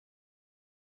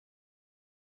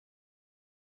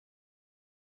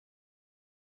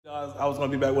Guys, I was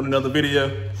gonna be back with another video.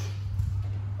 It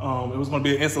was gonna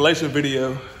be an installation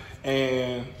video,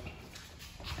 and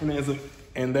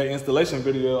in that installation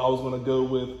video, I was gonna go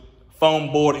with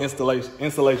foam board installation.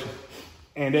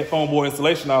 And that foam board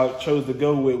installation I chose to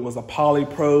go with was a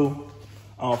Polypro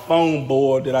foam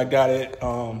board that I got at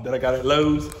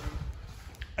Lowe's.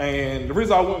 And the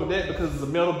reason I went with that because it's a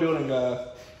metal building, guys,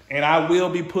 and I will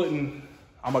be putting.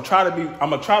 I'm gonna try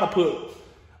to put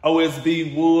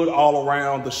OSB wood all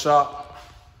around the shop,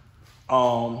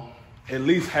 at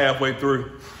least halfway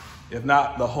through, if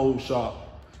not the whole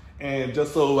shop. And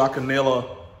just so I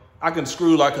can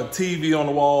screw like a TV on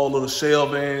the wall, little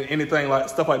shelving, anything like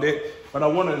stuff like that. But I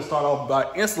wanted to start off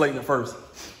by insulating it first.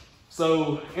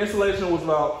 So installation was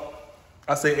about,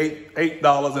 I say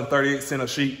 $8.38 a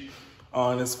sheet.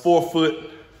 And it's 4 foot.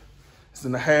 It's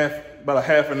about a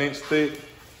half an inch thick,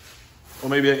 or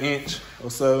maybe an inch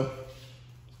or so.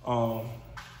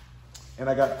 And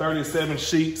I got 37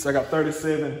 sheets. I got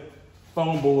 37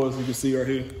 foam boards, you can see right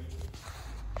here.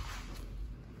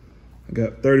 I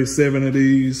got 37 of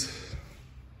these.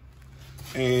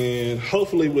 And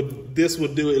hopefully this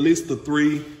would do at least the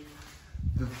three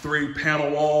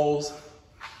panel walls,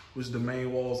 which is the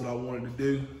main walls that I wanted to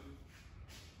do.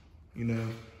 You know,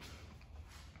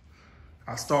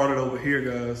 I started over here,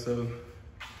 guys,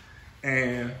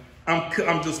 and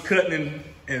I'm just cutting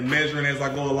and measuring as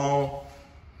I go along.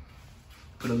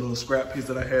 Put a little scrap piece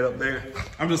that I had up there.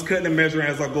 I'm just cutting and measuring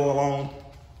as I go along.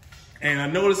 And I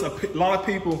noticed a lot of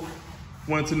people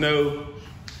want to know,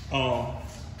 I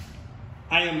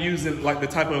am using like the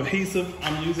type of adhesive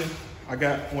I'm using. I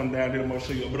got one down here I'm gonna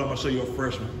show you, but I'm gonna show you a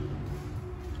fresh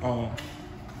one.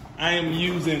 I am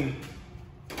using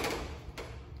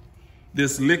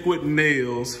this Liquid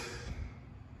Nails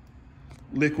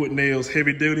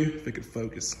heavy duty, if it could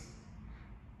focus.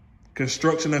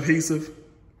 Construction adhesive.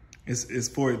 It's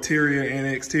for interior and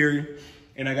exterior.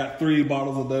 And I got 3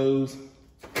 bottles of those.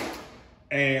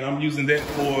 And I'm using that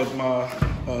for my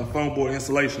foam board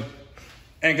installation.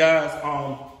 And guys,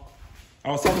 I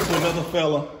was talking to another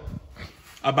fella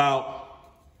about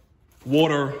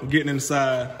water getting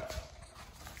inside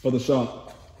of the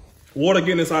shop. Water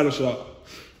getting inside the shop.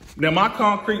 Now my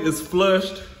concrete is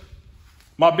flushed.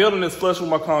 My building is flush with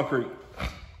my concrete,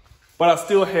 but I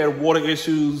still had water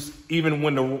issues even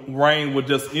when the rain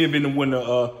would even when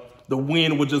the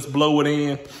wind would just blow it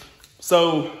in.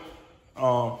 So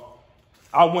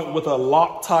I went with a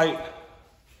Loctite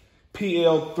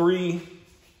PL 3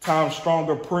 times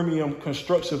stronger premium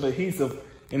construction adhesive,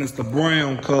 and it's the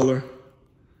brown color.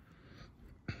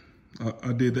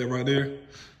 I did that right there,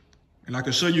 and I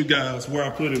can show you guys where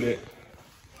I put it at.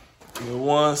 Give me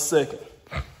 1 second.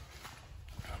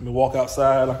 Let me walk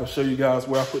outside. I can show you guys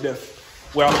where I put that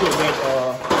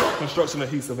construction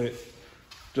adhesive at,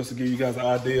 just to give you guys an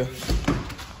idea.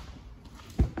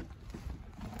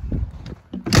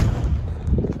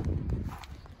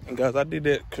 And guys, I did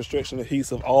that construction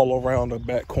adhesive all around the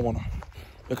back corner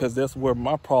because that's where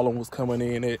my problem was coming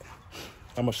in at.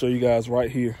 I'm gonna show you guys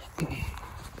right here.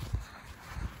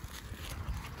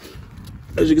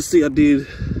 As you can see, I did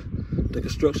the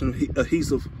construction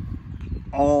adhesive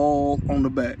all on the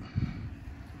back,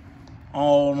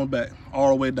 all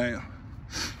the way down.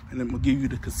 And I'm gonna give you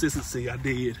the consistency I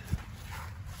did.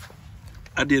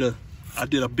 I did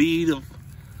a bead of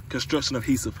construction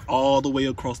adhesive all the way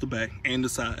across the back and the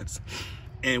sides.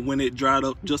 And when it dried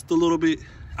up just a little bit,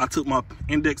 I took my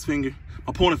index finger,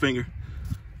 my pointer finger,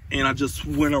 and I just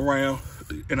went around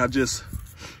and I just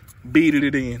beaded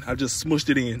it in. I just smushed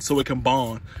it in so it can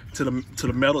bond to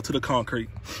the metal, to the concrete.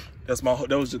 That's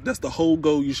the whole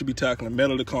goal you should be tackling,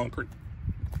 metal to concrete.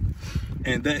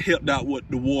 And that helped out with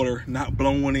the water not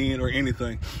blowing in or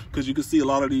anything. Because you can see a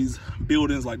lot of these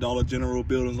buildings, like Dollar General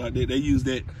buildings like that, they use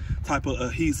that type of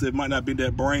adhesive. Might not be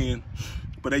that brand,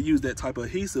 but they use that type of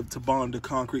adhesive to bond the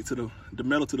concrete to the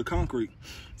metal to the concrete,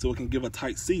 so it can give a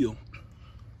tight seal.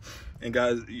 And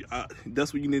guys,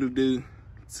 that's what you need to do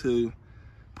to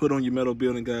put on your metal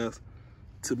building, guys,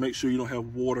 to make sure you don't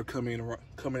have water coming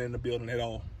in the building at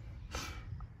all.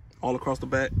 All across the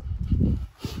back.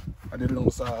 I did it on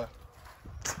the side.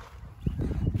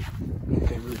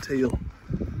 Can't really tell.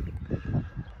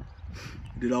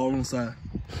 Did it all on the side.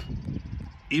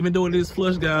 Even though it is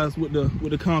flush, guys, with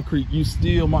the concrete, you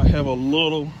still might have a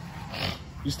little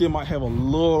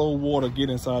water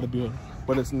get inside the building.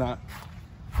 But it's not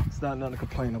nothing to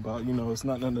complain about. You know, it's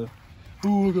not nothing to,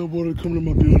 oh, I got water coming in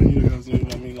my building. You know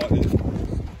what I mean? Like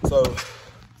that. So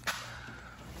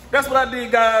that's what I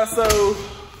did, guys. So,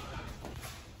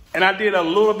 and I did a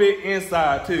little bit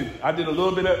inside too. I did a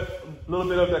little bit of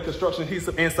that construction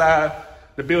adhesive inside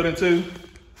the building too.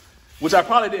 which I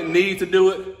probably didn't need to do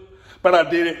it, but I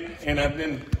did it and I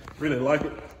didn't really like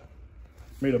it.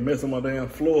 Made a mess on my damn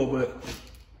floor, but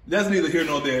that's neither here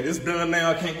nor there. It's done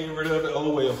now, I can't get rid of it,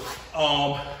 oh well.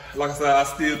 Like I said, I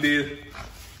still did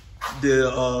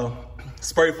the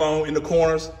spray foam in the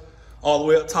corners, all the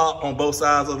way up top on both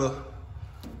sides of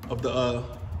the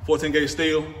 14 gauge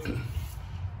steel.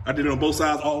 I did it on both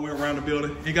sides all the way around the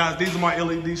building. And guys, these are my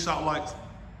LED shop lights.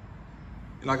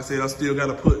 And like I said, I still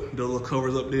gotta put the little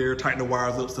covers up there, tighten the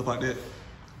wires up, stuff like that.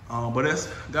 But guys,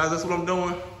 that's what I'm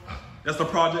doing. That's the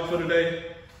project for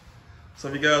today. So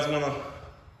if you guys wanna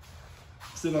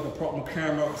see if I can prop my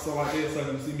camera up or something like that, so you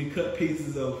can see me cut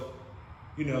pieces of,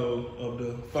 you know, of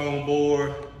the foam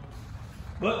board.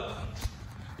 But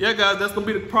yeah, guys, that's gonna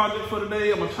be the project for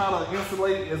today. I'm gonna try to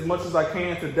insulate as much as I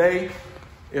can today.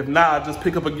 If not, I'll just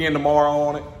pick up again tomorrow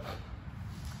on it.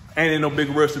 Ain't in no big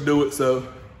rush to do it, so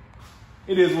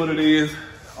it is what it is.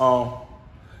 I'm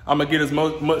gonna get as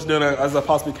much done as I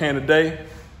possibly can today,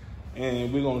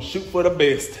 and we're gonna shoot for the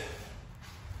best.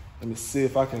 Let me see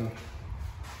if I can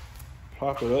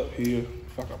prop it up here,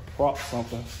 if I can prop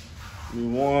something. Give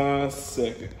me 1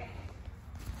 second.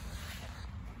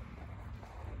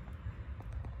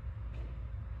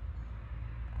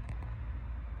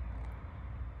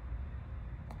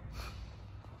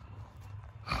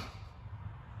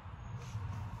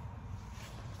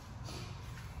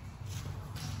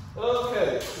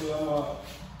 Okay, so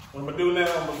what I'm gonna do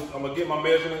now, I'm gonna get my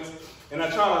measurements, and I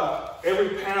try to, every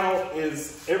panel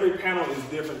is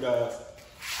different, guys.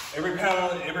 Every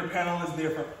panel is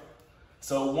different.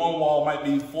 So one wall might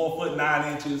be 4 foot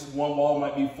 9 inches, one wall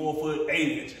might be 4 foot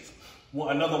 8 inches,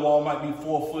 another wall might be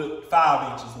 4 foot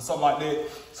 5 inches, or something like that.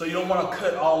 So you don't want to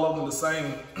cut all of them the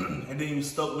same, and then you're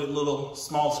stuck with little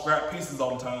small scrap pieces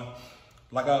all the time.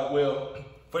 Like well,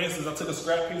 for instance, I took a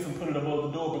scrap piece and put it above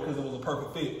the door because it was a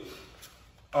perfect fit.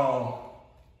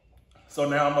 So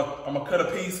now I'm gonna cut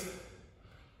a piece.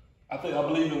 I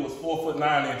believe it was 4 foot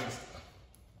 9 inches,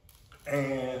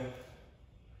 and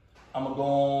I'm gonna go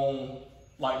on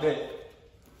like that.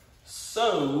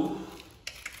 So,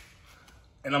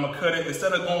 and I'm gonna cut it,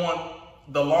 instead of going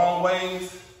the long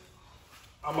ways,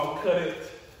 I'm gonna cut it.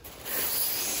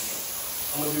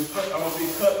 I'm gonna be cutting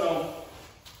on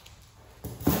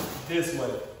this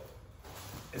way.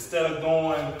 Instead of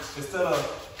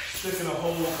sticking a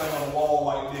whole thing on the wall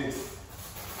like this.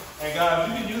 And guys,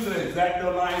 you can use an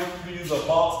X-Acto knife, you can use a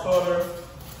box cutter,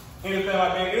 anything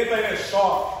like that, anything that's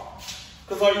sharp.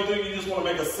 Because all you do, you just want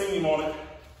to make a seam on it.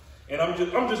 And I'm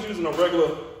just using a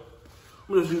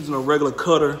regular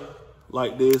cutter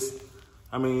like this.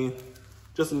 I mean,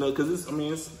 just enough, because it's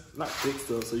not thick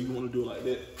stuff, so you want to do it like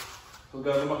that. So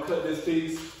guys, I'm gonna cut this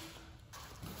piece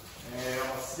and I'm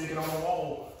gonna stick it on the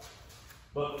wall.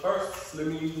 But first, let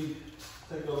me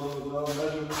take a little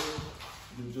measurement,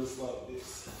 do just like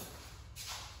this.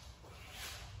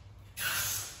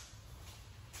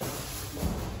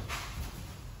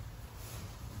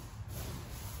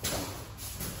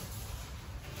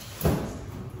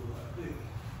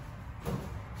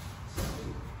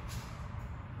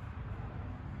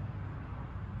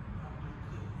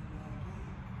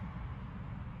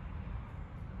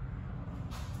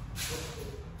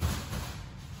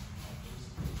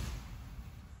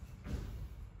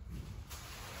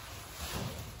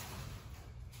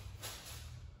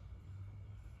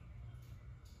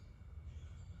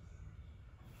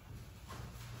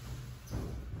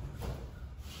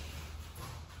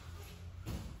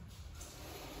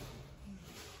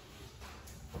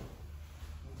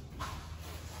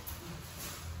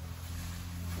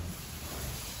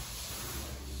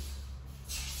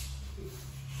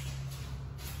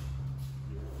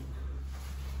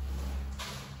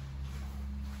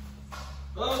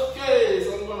 Okay, so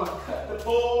I'm gonna cut the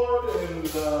board and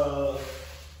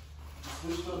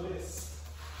switch to this.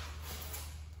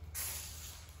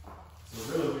 So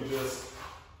really we just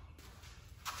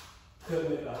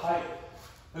cutting it the height,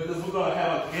 because we're gonna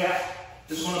have a gap.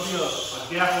 There's gonna be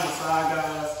a gap on the side,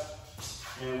 guys,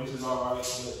 and which is all right,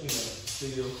 but you know,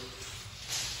 still.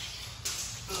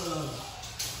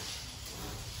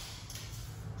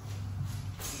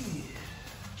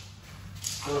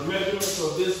 So the measurements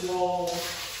of this wall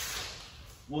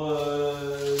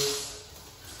was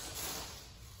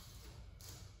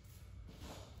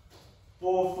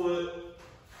 4 foot,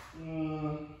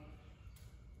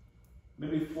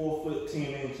 maybe 4 foot 10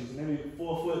 inches, maybe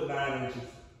 4 foot 9 inches.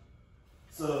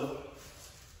 So,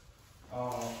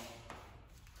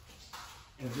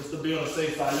 and just to be on the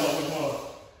safe side, you always want to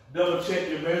double check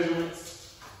your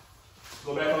measurements.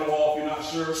 Go back on the wall if you're not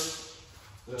sure.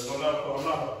 I'm not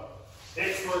an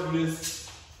expert in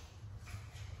this.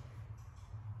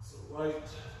 So right.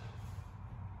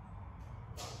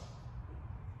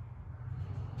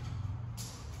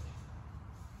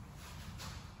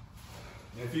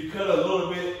 If you cut a little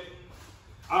bit,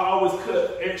 I always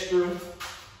cut extra.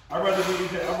 I'd rather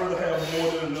have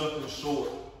more than enough and short.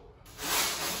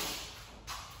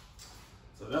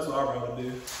 So that's what I'd rather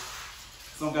do.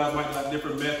 Some guys might have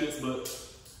different methods, but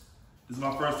this is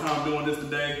my first time doing this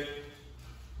today.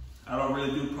 I don't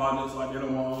really do projects like that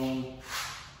on my own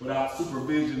without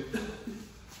supervision.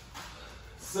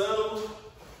 So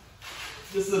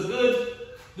this is a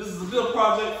good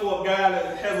project for a guy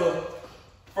that has a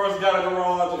first got a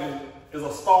garage and is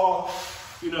a star.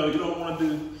 You know, you don't want to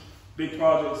do big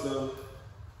projects, so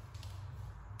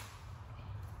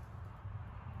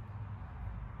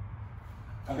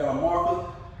I got a marker.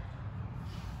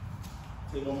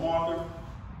 Take a marker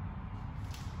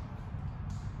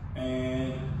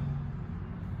and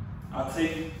I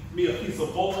take me a piece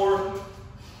of board.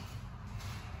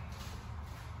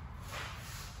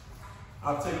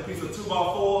 I'll take a piece of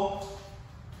 2x4.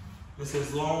 This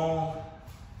is long.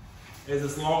 As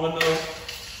it's long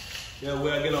enough, that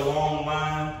way I get a long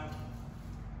line.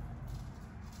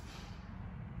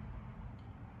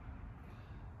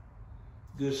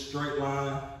 Good straight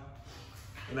line.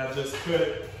 And I just cut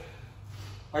it.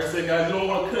 Like I said, guys, you don't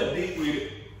want to cut deep with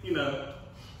it. You know,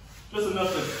 just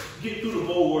enough to get through the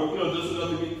board. You know, just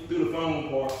enough to get through the foam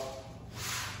part.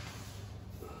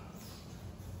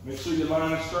 Make sure your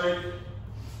line is straight.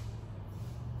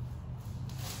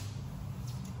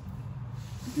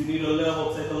 If you need a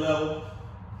level, take a level.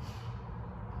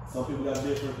 Some people got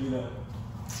different, you know.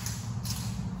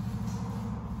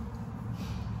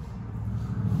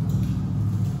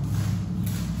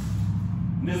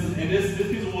 This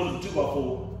piece of wood is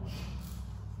 2x4.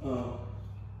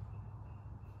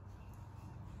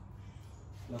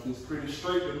 Like it's pretty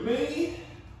straight to me.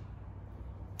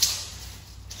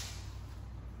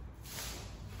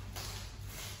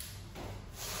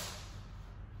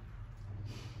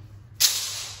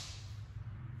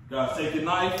 Guys, take your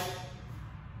knife.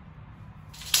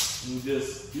 And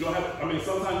you don't have, I mean,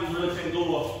 sometimes you really can't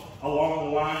go a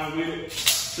long line with it.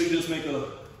 So you just make a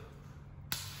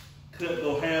cut,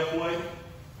 go halfway.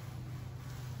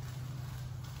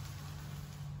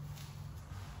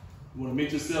 You want to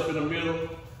meet yourself in the middle.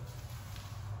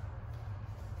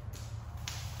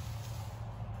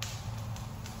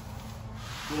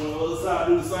 Go on the other side,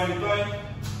 do the same thing.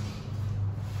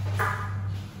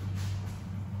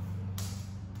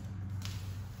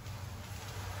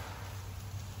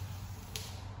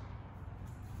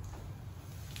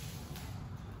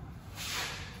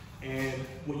 And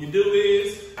what you do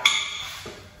is,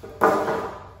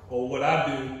 or what I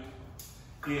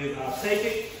do, is I take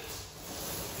it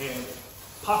and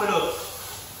pop it up.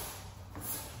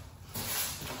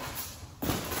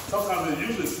 Sometimes it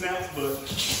usually snaps, but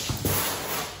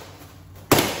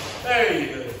there you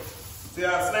go. See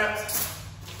how it snaps?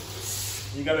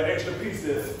 You got an extra piece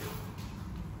there.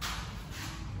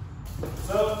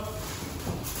 So,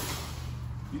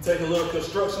 you take a little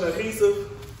construction adhesive.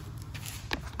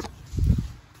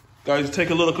 Guys, take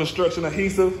a little construction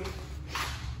adhesive.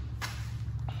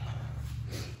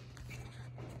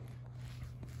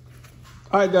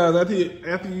 All right, guys,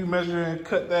 after you measure and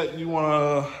cut that, you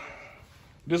wanna,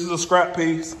 this is a scrap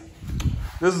piece.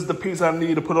 This is the piece I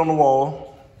need to put on the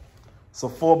wall. It's a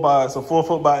 4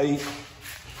 foot by 8.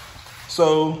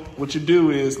 So what you do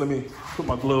is, let me put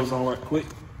my gloves on right quick.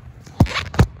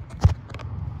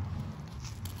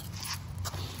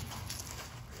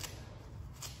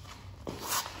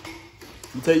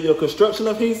 You take your construction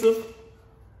adhesive.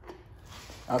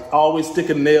 I always stick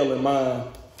a nail in mine.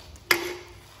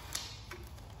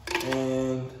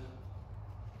 And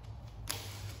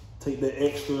take the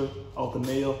extra off the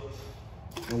nail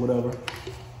and whatever.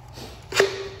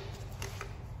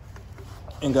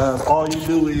 And guys, all you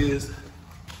do is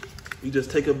you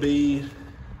just take a bead.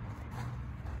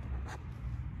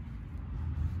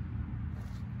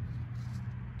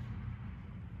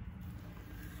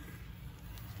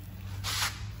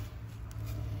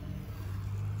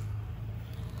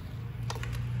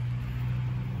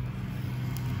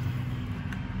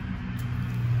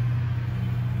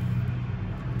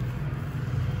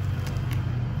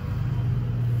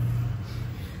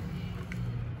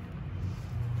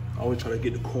 I always try to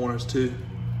get the corners too,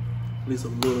 at least a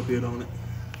little bit on it.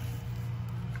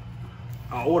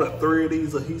 I ordered 3 of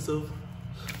these adhesive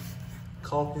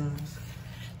caulkins,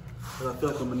 but I feel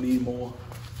like I'm gonna need more.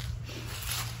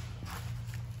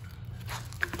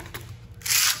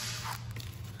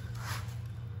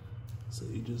 So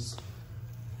you just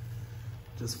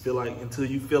feel like, until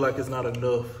you feel like it's not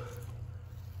enough,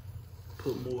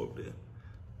 put more up there.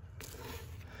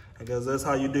 I guess that's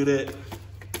how you do that.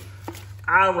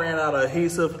 I ran out of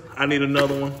adhesive. I need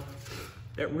another one.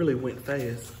 That really went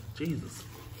fast. Jesus.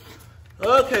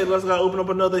 Okay, let's go open up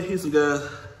another adhesive, guys.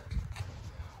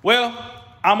 Well,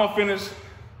 I'm gonna finish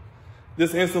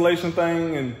this installation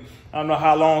thing, and I don't know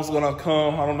how long it's gonna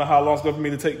come. I don't know how long it's gonna for me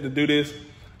to take to do this.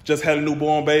 Just had a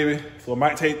newborn baby, so it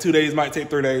might take 2 days, might take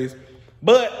 3 days,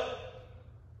 but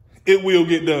it will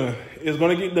get done. It's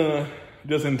gonna get done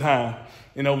just in time.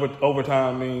 And over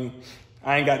time, I mean,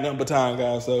 I ain't got nothing but time,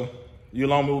 guys. So you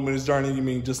along with me in this journey, you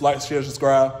mean just like, share,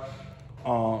 subscribe.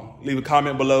 Leave a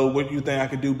comment below what you think I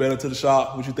could do better to the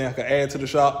shop, what you think I could add to the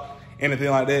shop, anything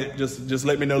like that. Just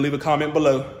let me know. Leave a comment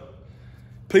below.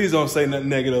 Please don't say nothing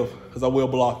negative, because I will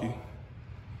block you.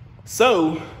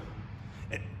 So,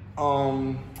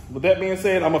 with that being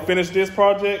said, I'm gonna finish this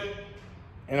project,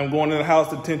 and I'm going in the house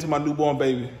to tend to my newborn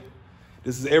baby.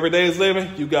 This is Everyday's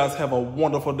Living. You guys have a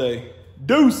wonderful day.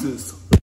 Deuces.